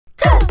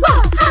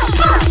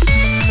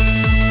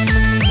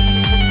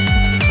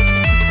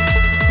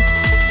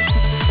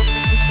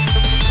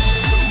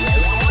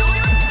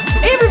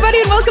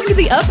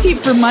upkeep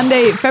for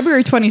Monday,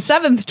 February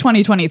 27th,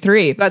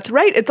 2023. That's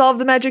right. It's all of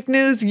the magic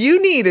news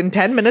you need in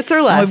 10 minutes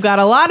or less. We've got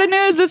a lot of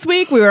news this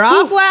week. We were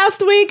off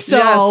last week, so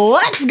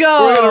let's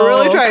go. We're going to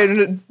really try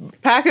and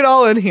pack it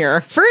all in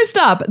here. First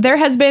up, there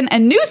has been a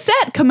new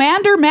set,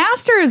 Commander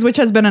Masters, which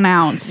has been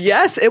announced.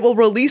 Yes, it will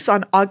release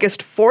on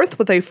August 4th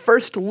with a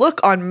first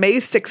look on May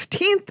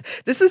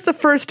 16th. This is the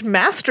first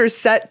Masters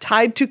set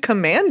tied to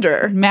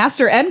Commander.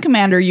 Master and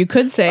Commander, you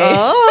could say.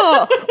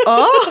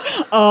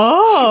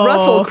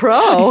 Russell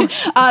Crowe.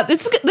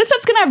 This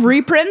set's going to have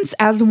reprints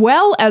as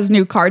well as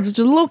new cards, which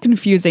is a little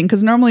confusing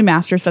because normally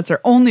Master sets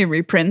are only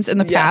reprints in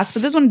the past,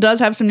 but this one does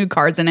have some new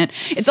cards in it.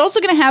 It's also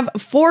going to have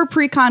 4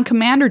 pre-con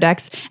Commander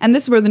decks, and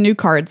this is where the new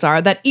cards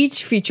are, that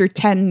each feature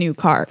 10 new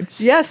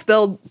cards. Yes,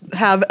 they'll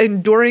have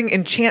Enduring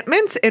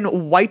Enchantments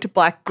in white,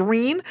 black,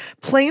 green,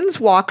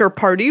 Planeswalker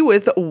Party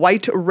with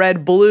white,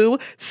 red, blue,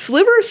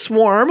 Sliver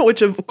Swarm,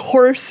 which of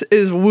course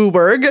is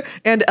WUBRG,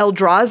 and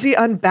Eldrazi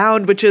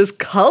Unbound, which is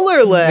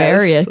colorless.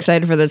 Very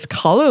excited for this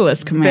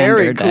colorless Commander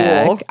Very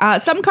deck.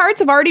 Some cards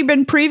have already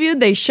been previewed.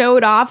 They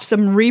showed off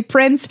some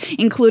reprints,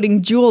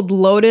 including Jeweled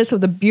Lotus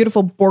with a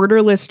beautiful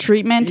borderless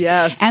treatment.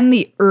 Yes. And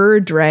the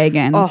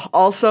Dragon. Oh,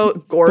 also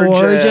gorgeous.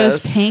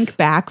 Gorgeous pink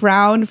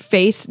background,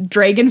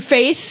 dragon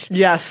face.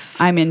 Yes.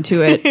 I'm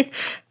into it.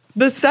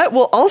 The set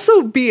will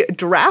also be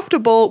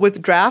draftable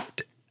with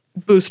draft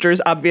boosters,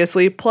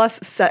 obviously, plus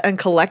set and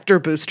collector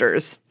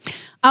boosters.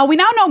 We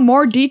now know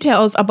more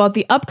details about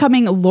the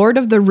upcoming Lord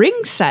of the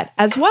Rings set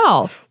as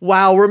well.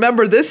 Wow,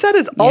 remember, this set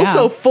is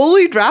also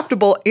fully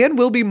draftable and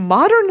will be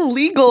modern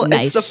legal.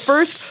 Nice. It's the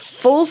first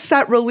full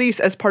set release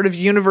as part of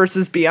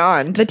Universes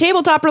Beyond. The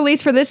tabletop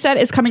release for this set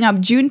is coming up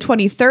June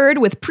 23rd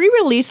with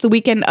pre-release the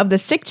weekend of the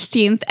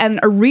 16th and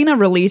arena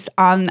release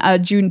on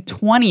June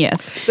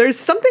 20th. There's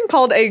something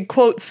called a,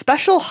 quote,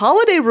 special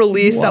holiday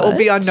release that will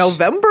be on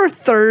November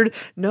 3rd.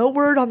 No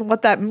word on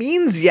what that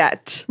means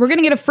yet. We're going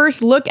to get a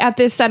first look at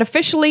this set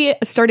officially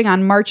starting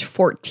on March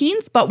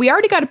 14th, but we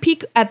already got a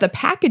peek at the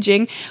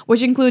packaging,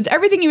 which includes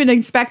everything you would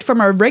expect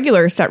from a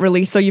regular set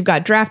release. So you've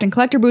got draft and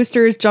collector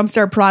boosters,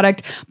 jumpstart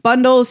product,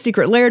 bundles,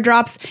 secret layer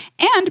drops,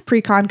 and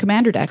pre-con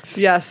Commander decks.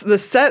 Yes, the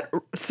set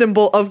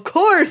symbol, of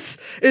course,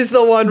 is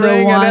the One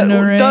Ring, and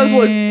it does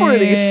look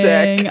pretty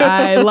sick.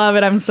 I love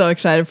it. I'm so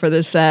excited for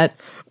this set.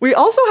 We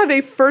also have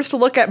a first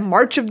look at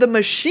March of the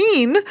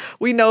Machine.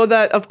 We know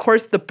that, of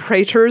course, the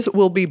Praetors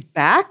will be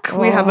back.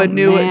 We have a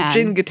new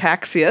Jin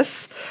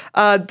Gitaxias.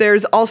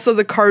 There's also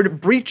the card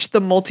Breach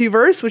the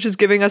Multiverse, which is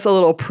giving us a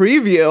little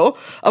preview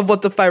of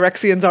what the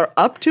Phyrexians are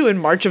up to in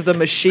March of the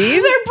Machine.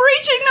 They're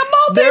breaching the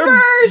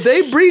multiverse!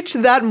 They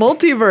breached that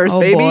multiverse,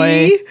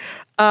 baby.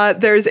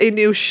 There's a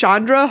new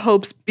Chandra,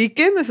 Hope's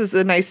Beacon. This is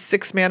a nice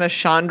 6-mana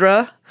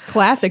Chandra.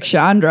 Classic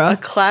Chandra. A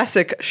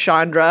classic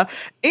Chandra.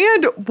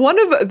 And one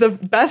of the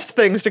best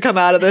things to come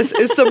out of this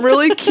is some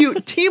really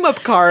cute team-up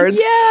cards.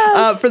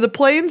 Yes. For the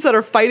planes that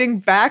are fighting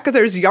back,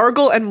 there's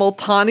Yargle and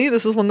Multani.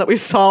 This is one that we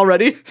saw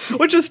already,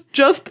 which is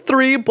just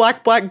 3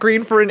 black, black,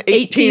 green for an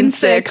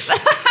 18/6.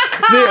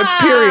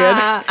 Period.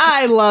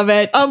 I love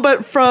it.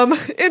 But from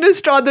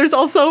Innistrad, there's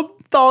also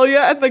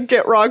Thalia and the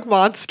Gitrog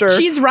monster.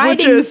 She's riding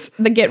which is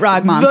the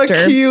Gitrog monster.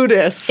 The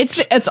cutest.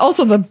 It's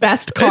also the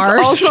best card.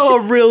 It's also a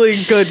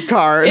really good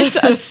card.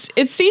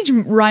 It's Siege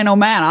Rhino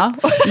mana.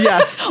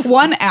 Yes.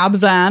 1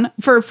 Abzan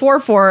for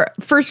 4/4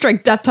 first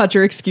strike Death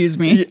Toucher, excuse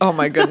me. Oh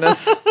my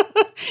goodness.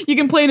 You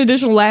can play an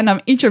additional land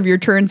on each of your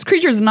turns.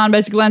 Creatures and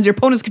non-basic lands your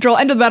opponent's control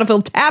enter the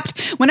battlefield tapped.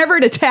 Whenever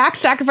it attacks,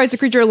 sacrifice a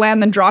creature or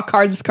land, then draw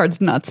cards. This card's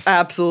nuts.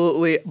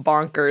 Absolutely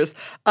bonkers.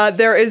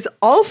 There is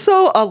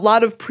also a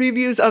lot of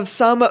previews of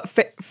some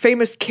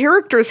famous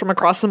characters from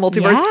across the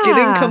multiverse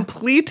getting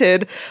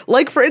completed.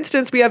 Like, for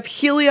instance, we have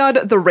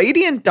Heliod the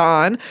Radiant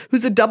Dawn,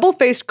 who's a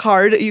double-faced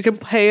card. You can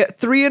pay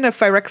 3 in a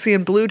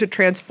Phyrexian blue to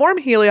transform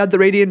Heliod the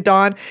Radiant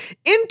Dawn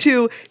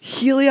into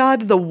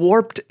Heliod the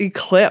Warped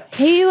Eclipse.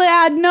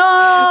 Heliod,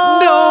 no!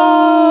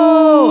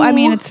 No! I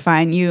mean, it's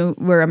fine. You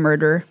were a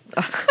murderer.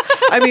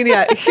 I mean,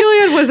 yeah,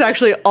 Heliod was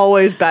actually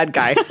always bad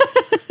guy.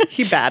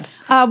 He bad.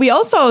 We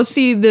also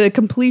see the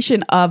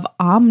completion of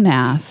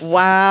Omnath.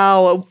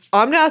 Wow.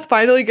 Omnath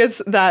finally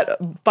gets that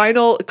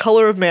final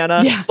color of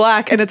mana,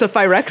 black, and it's a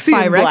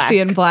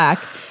Phyrexian black.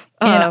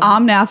 And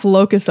Omnath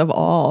Locus of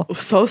all.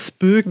 So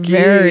spooky.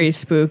 Very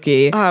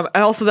spooky. And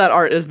also that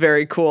art is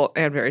very cool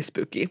and very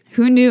spooky.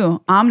 Who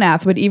knew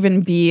Omnath would even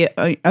be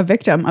a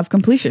victim of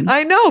completion?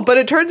 I know, but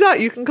it turns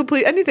out you can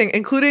complete anything,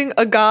 including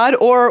a god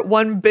or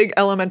one big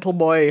elemental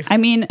boy. I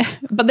mean,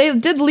 but they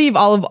did leave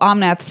all of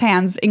Omnath's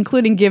hands,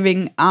 including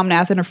giving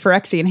Omnath an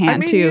Phyrexian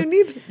hand,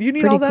 too. You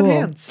need all that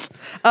hands.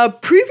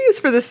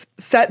 Previews for this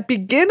set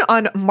begin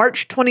on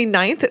March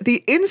 29th.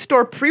 The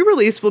in-store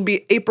pre-release will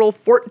be April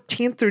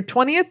 14th through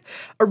 20th.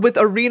 With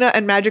Arena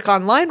and Magic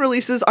Online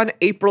releases on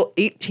April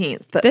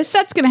 18th. This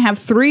set's going to have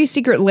 3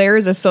 secret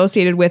layers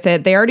associated with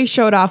it. They already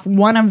showed off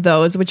one of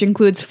those, which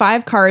includes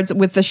 5 cards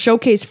with the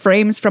showcase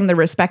frames from the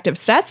respective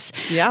sets.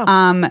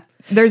 Yeah.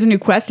 There's a new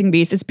questing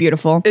beast. It's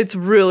beautiful. It's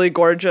really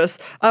gorgeous.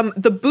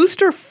 The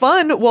booster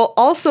fun will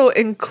also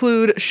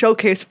include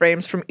showcase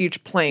frames from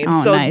each plane.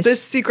 Oh, so nice.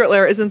 this secret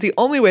lair isn't the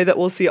only way that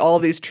we'll see all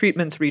these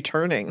treatments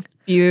returning.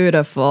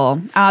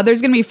 Beautiful.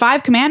 There's going to be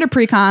 5 commander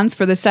precons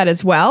for the set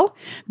as well.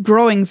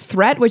 Growing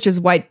Threat, which is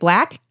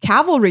white-black.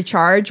 Cavalry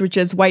Charge, which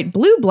is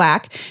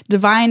white-blue-black.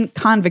 Divine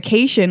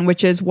Convocation,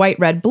 which is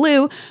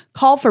white-red-blue.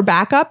 Call for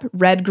Backup,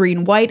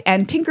 red-green-white.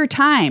 And Tinker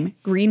Time,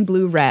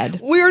 green-blue-red.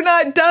 We're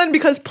not done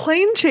because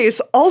Plane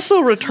Chase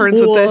also returns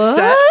with this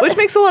set, which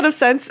makes a lot of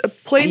sense.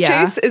 Plane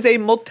Chase is a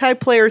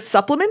multiplayer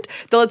supplement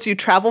that lets you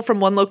travel from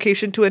one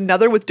location to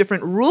another with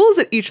different rules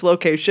at each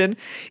location.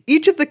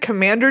 Each of the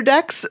commander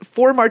decks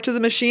for March of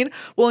the Machine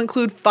will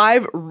include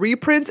 5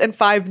 reprints and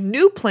 5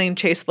 new Plane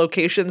Chase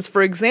locations.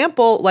 For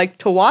example, like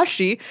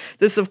Tawashi,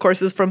 this of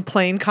course is from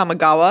Plane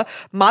Kamigawa.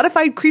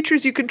 Modified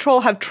creatures you control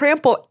have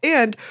trample,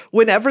 and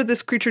whenever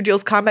this creature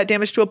deals combat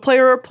damage to a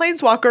player or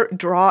planeswalker,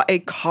 draw a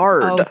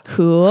card. Oh,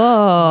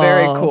 cool.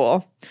 Very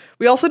cool.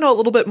 We also know a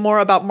little bit more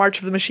about March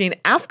of the Machine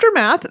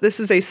Aftermath. This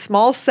is a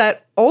small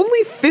set,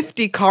 only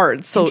 50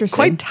 cards, so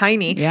quite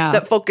tiny,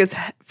 that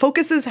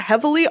focuses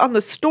heavily on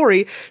the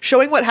story,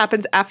 showing what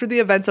happens after the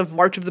events of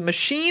March of the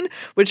Machine,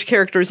 which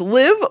characters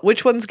live,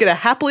 which ones get a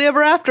happily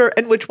ever after,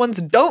 and which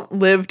ones don't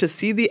live to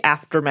see the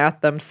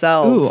aftermath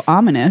themselves. Ooh,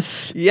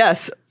 ominous.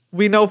 Yes.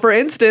 We know, for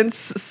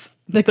instance,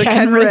 the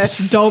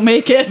Kenriths don't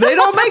make it. They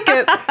don't make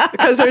it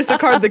because there's the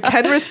card, the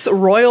Kenrith's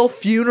Royal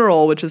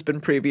Funeral, which has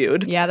been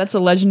previewed. Yeah, that's a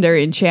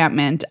legendary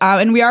enchantment.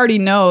 And we already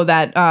know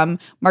that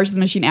March of the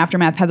Machine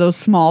Aftermath had those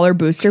smaller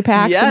booster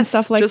packs and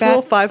stuff like just that.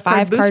 Little five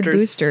card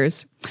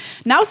boosters.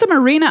 Now some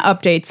arena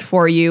updates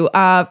for you.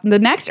 The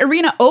next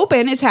Arena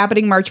Open is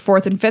happening March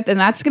 4th and 5th, and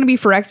that's going to be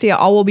Phyrexia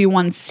All Will Be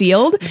One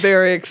sealed.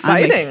 Very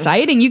exciting.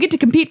 Exciting. You get to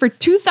compete for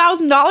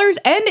 $2,000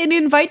 and an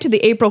invite to the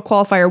April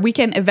qualifier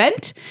weekend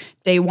event.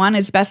 Day 1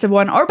 is best of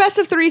 1 or best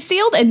of 3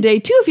 sealed, and day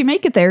 2, if you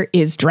make it there,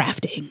 is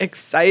drafting.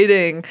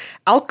 Exciting.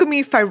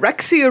 Alchemy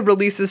Phyrexia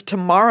releases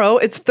tomorrow.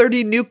 It's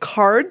 30 new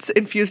cards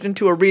infused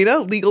into Arena,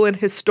 legal and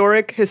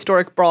historic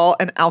Brawl,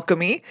 and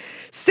Alchemy.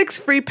 6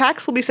 free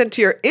packs will be sent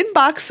to your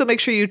inbox, so make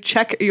sure you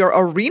check your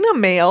Arena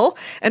mail,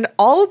 and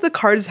all of the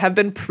cards have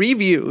been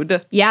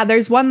previewed. Yeah,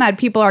 there's one that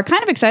people are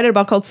kind of excited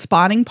about called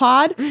Spawning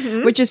Pod,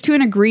 which is 2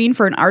 and a green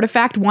for an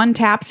artifact. 1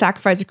 tap,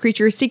 sacrifice a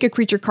creature, seek a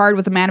creature card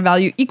with a mana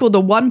value equal to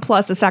 1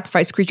 plus a sacrifice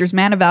creature's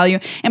mana value,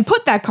 and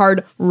put that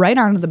card right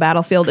onto the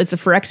battlefield. It's a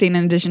Phyrexian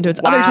in addition to its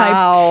other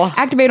types.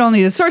 Activate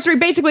only the sorcery.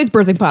 Basically, it's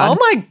Birthing Pod. Oh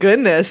my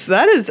goodness,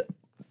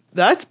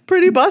 that's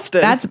pretty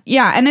busted.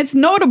 And it's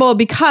notable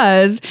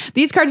because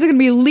these cards are going to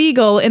be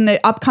legal in the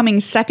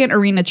upcoming second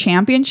Arena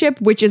Championship,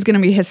 which is going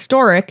to be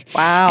historic.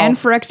 Wow. And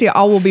Phyrexia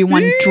All Will Be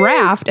One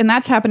draft, and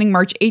that's happening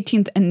March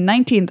 18th and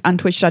 19th on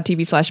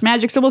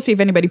twitch.tv/magic. So we'll see if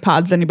anybody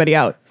pods anybody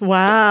out.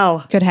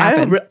 Wow. Could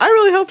happen. I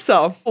really hope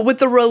so. With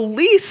the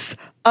release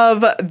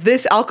of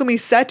this Alchemy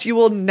set, you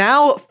will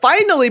now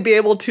finally be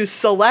able to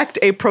select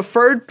a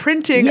preferred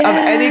printing of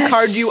any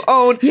card you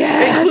own,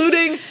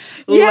 including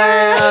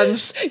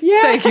lands.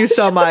 Yes. Thank you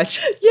so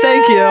much.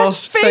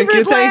 Yes. Thank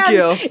you. Thank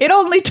you. It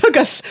only took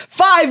us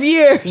 5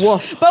 years,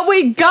 but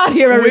we got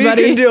here,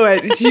 everybody. We can do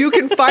it. You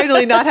can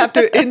finally not have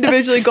to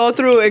individually go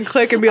through and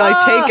click and be like,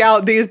 take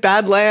out these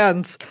bad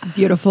lands.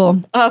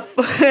 Beautiful.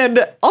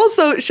 And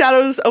also,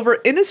 Shadows over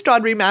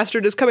Innistrad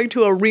Remastered is coming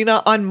to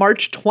Arena on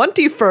March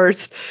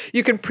 21st.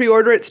 You can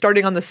pre-order it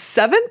starting on the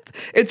 7th.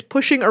 It's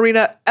pushing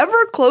Arena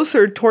ever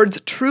closer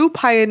towards True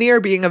Pioneer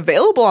being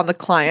available on the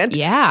client.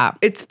 Yeah.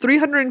 It's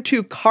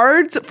 302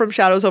 cards from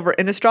Shadows over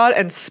Innistrad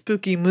and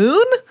Spooky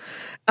Moon.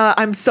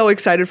 I'm so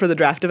excited for the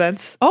draft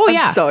events. Oh, I'm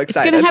yeah. so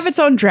excited. It's going to have its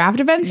own draft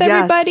events,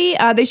 everybody.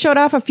 They showed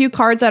off a few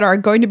cards that are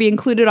going to be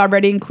included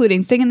already,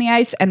 including Thing in the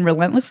Ice and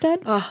Relentless Dead.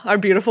 Our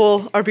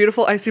beautiful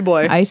Icy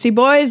Boy. Icy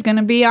Boy is going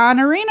to be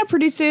on Arena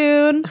pretty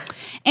soon.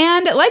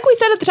 And like we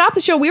said at the top of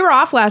the show, we were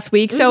off last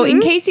week. So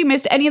in case you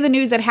missed any of the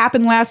news that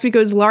happened last week, it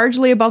was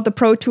largely about the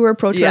Pro Tour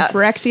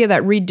Phyrexia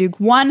that Reed Duke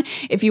won.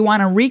 If you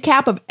want a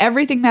recap of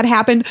everything that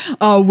happened,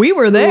 we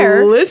were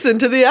there. Listen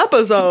to the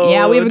episode.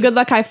 Yeah, we have a good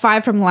luck high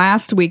five from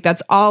last week.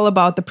 That's all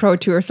about the Pro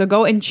Tour. So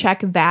go and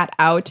check that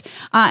out.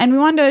 And we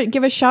wanted to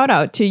give a shout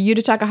out to Yuta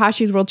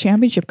Takahashi's World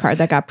Championship card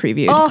that got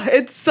previewed. Oh,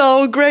 it's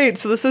so great.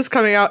 So this is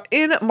coming out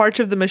in March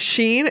of the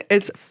Machine.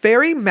 It's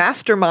Fairy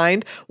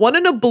Mastermind, 1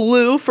 in a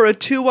blue for a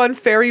 2/1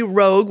 Fairy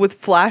Rogue with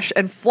flash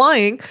and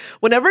flying.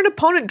 Whenever an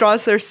opponent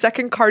draws their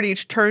second card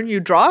each turn, you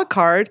draw a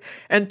card,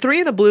 and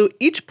 3 in a blue,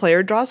 each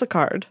player draws a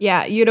card.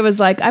 Yeah, Yuta was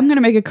like, I'm going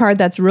to make a card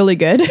that's really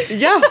good.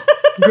 Yeah,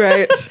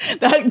 great.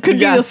 That could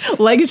be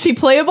legacy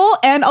playable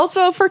and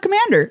also for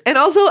Commander. And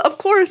also, of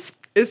course,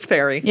 is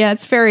Fairy. Yeah,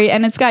 it's Fairy,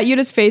 and it's got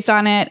Yuta's face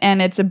on it,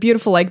 and it's a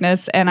beautiful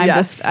likeness, and I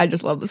just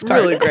love this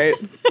card. Really great.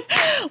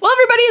 Well,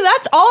 everybody,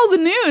 that's all the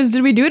news.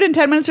 Did we do it in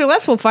 10 minutes or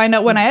less? We'll find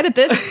out when I edit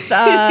this.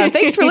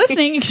 Thanks for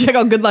listening. You can check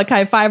out Good Luck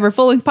High Five or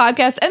Full Length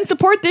Podcast and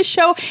support this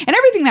show and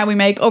everything that we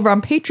make over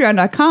on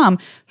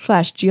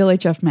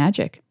patreon.com/GLHF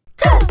Magic.